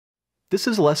This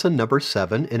is lesson number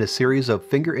 7 in a series of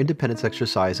finger independence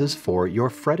exercises for your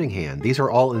fretting hand. These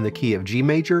are all in the key of G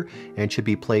major and should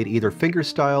be played either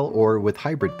fingerstyle or with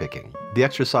hybrid picking. The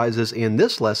exercises in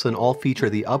this lesson all feature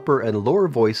the upper and lower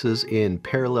voices in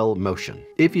parallel motion.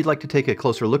 If you'd like to take a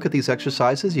closer look at these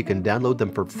exercises, you can download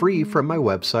them for free from my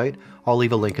website. I'll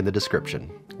leave a link in the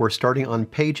description. We're starting on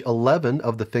page 11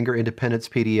 of the Finger Independence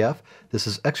PDF. This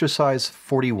is exercise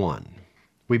 41.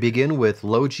 We begin with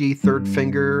low G third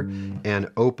finger and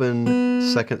open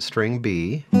second string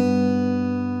B,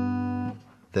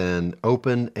 then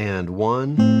open and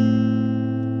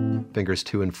 1, fingers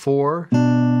 2 and 4,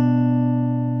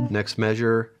 next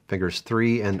measure, fingers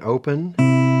 3 and open,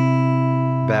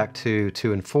 back to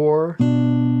 2 and 4,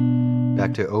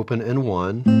 back to open and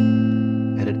 1,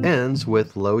 and it ends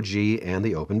with low G and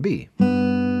the open B.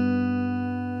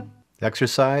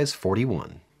 Exercise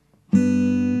 41.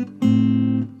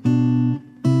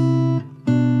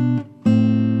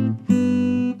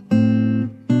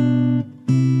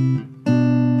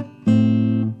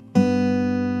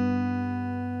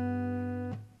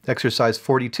 Exercise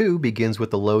 42 begins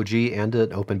with the low G and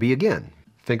an open B again.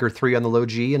 Finger 3 on the low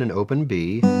G and an open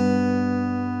B.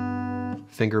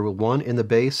 Finger 1 in the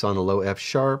bass on the low F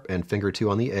sharp and finger 2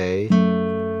 on the A.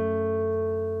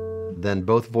 Then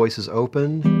both voices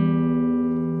open.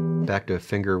 Back to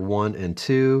finger 1 and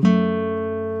 2.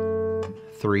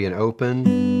 3 and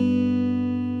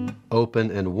open. Open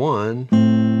and 1.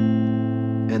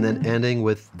 And then ending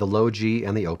with the low G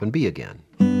and the open B again.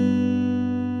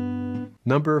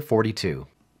 Number 42.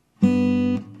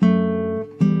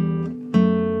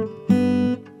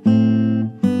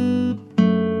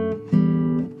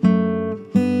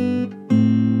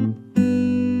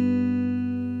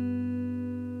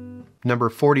 Number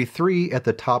 43 at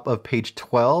the top of page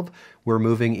 12, we're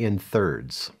moving in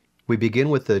thirds. We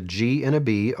begin with a G and a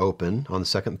B open on the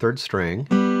second third string.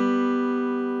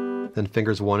 Then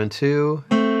fingers 1 and 2.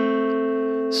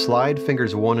 Slide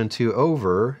fingers 1 and 2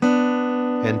 over.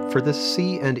 And for the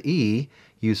C and E,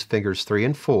 use fingers 3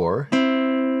 and 4.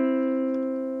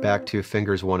 Back to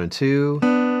fingers 1 and 2.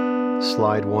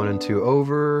 Slide 1 and 2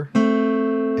 over.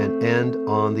 And end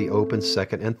on the open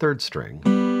second and third string.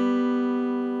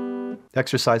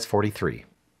 Exercise 43.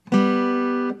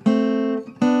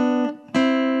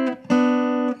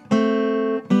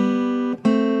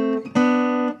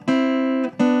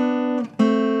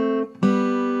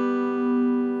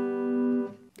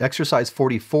 Exercise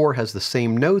 44 has the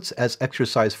same notes as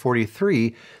exercise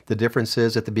 43. The difference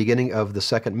is at the beginning of the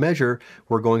second measure,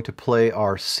 we're going to play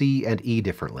our C and E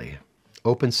differently.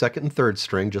 Open second and third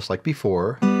string just like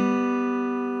before.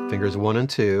 Fingers 1 and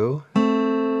 2.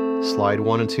 Slide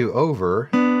 1 and 2 over.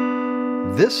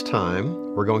 This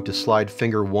time, we're going to slide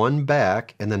finger 1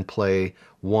 back and then play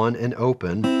 1 and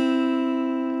open.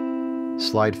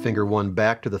 Slide finger 1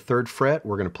 back to the third fret.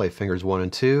 We're going to play fingers 1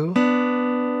 and 2.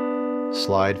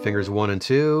 Slide fingers 1 and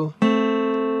 2,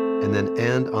 and then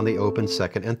end on the open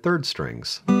second and third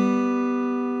strings.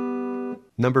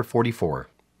 Number 44.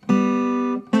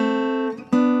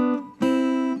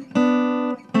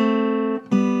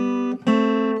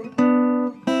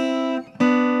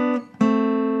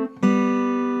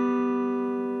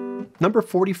 Number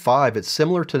 45, it's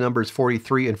similar to numbers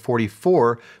 43 and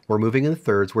 44. We're moving in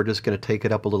thirds. We're just going to take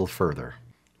it up a little further.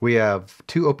 We have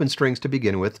 2 open strings to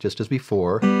begin with, just as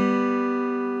before.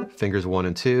 Fingers 1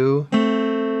 and 2,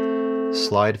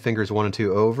 slide fingers 1 and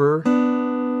 2 over,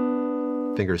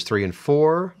 fingers 3 and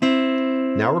 4.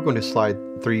 Now we're going to slide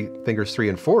fingers 3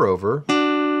 and 4 over,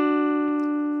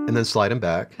 and then slide them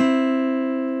back.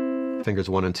 Fingers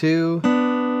 1 and 2,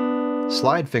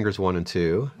 slide fingers 1 and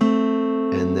 2,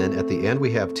 and then at the end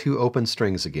we have 2 open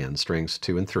strings again, strings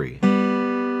 2 and 3.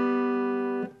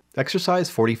 Exercise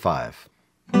 45.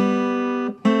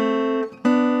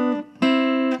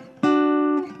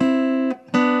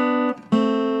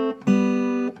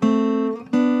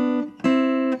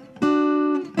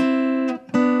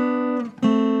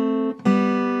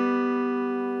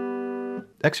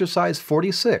 Exercise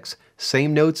 46.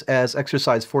 Same notes as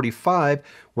exercise 45.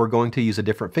 We're going to use a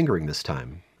different fingering this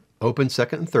time. Open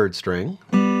second and third string.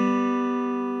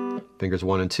 Fingers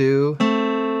 1 and 2.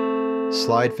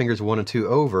 Slide fingers 1 and 2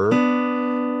 over.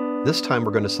 This time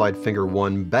we're going to slide finger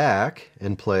 1 back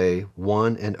and play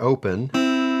 1 and open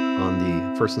on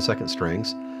the first and second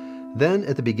strings. Then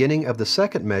at the beginning of the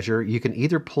second measure, you can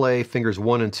either play fingers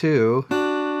 1 and 2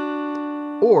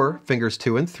 or fingers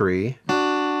 2 and 3.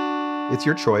 It's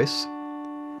your choice.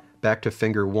 Back to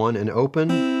finger 1 and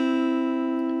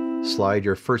open. Slide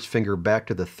your first finger back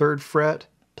to the third fret.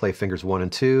 Play fingers 1 and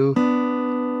 2.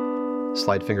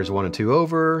 Slide fingers 1 and 2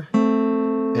 over.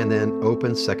 and then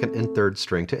open second and third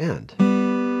string to end.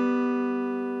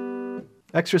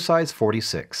 Exercise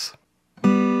 46.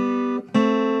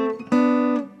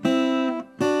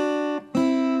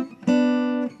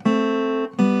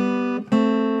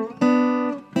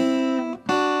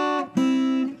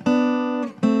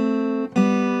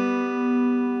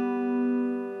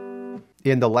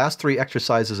 In the last three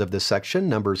exercises of this section,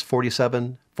 numbers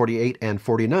 47, 48, and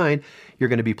 49, you're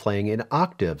going to be playing in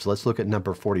octaves. Let's look at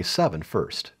number 47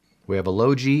 first. We have a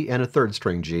low G and a third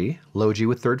string G, low G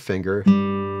with third finger.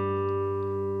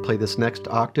 Play this next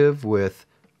octave with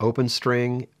open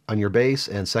string on your bass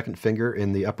and second finger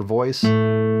in the upper voice. Then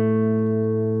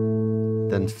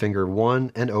finger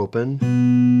 1 and open.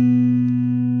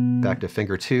 Back to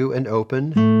finger 2 and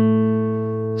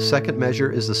open. Second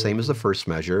measure is the same as the first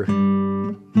measure.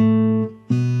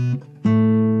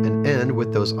 And end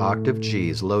with those octave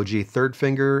Gs, low G third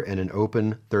finger and an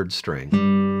open third string.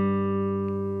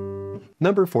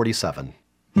 Number 47.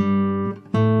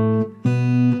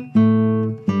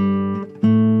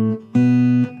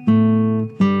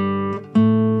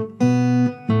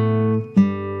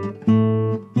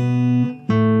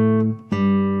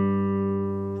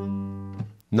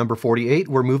 Number 48,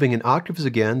 we're moving in octaves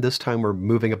again. This time we're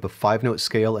moving up a 5-note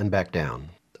scale and back down.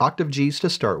 Octave Gs to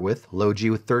start with, low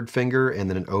G with third finger and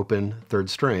then an open third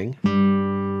string.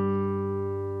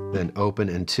 Then open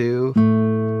and 2,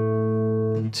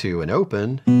 2 and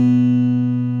open,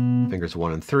 fingers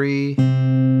 1 and 3,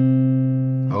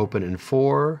 open and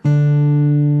 4,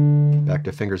 back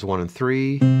to fingers 1 and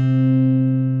 3, 2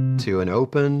 and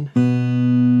open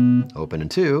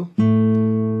and 2.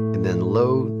 And then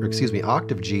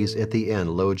octave Gs at the end,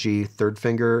 low G, third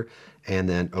finger, and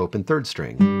then open third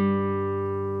string.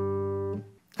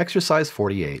 Exercise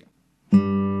 48.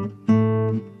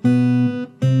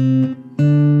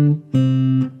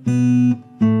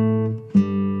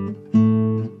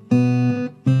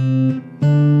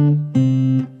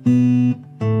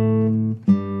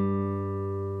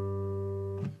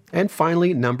 And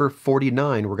finally, number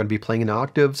 49, we're going to be playing in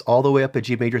octaves all the way up a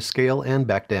G major scale and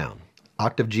back down.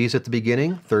 Octave Gs at the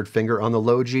beginning, third finger on the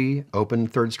low G, open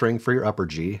third string for your upper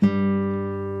G.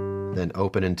 Then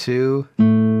open and 2,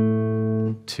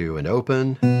 2 and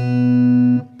open,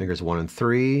 fingers 1 and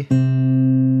 3,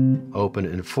 open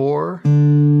and 4,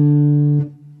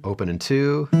 open and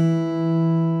 2,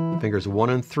 fingers 1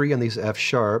 and 3 on these F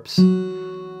sharps.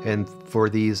 And for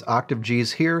these octave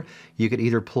Gs here, you could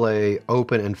either play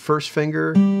open and first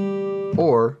finger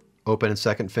or open and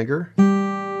second finger,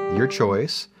 your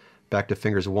choice. Back to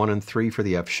fingers 1 and 3 for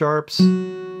the F sharps,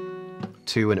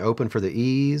 2 and open for the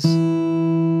E's,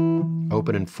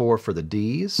 open and 4 for the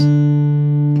D's,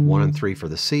 1 and 3 for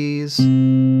the C's, 2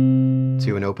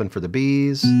 and open for the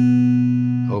B's,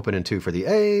 open and 2 for the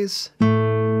A's,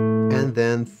 and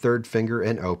then third finger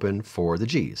and open for the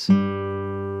G's.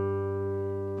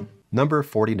 Number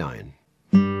 49.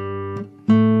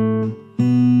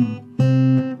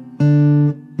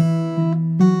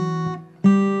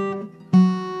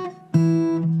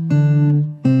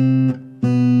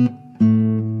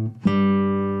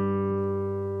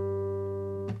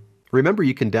 Remember,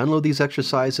 you can download these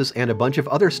exercises and a bunch of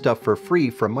other stuff for free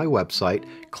from my website.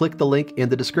 Click the link in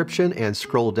the description and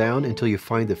scroll down until you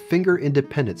find the Finger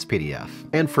Independence PDF.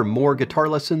 And for more guitar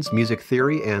lessons, music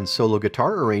theory, and solo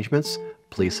guitar arrangements,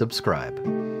 please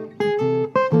subscribe.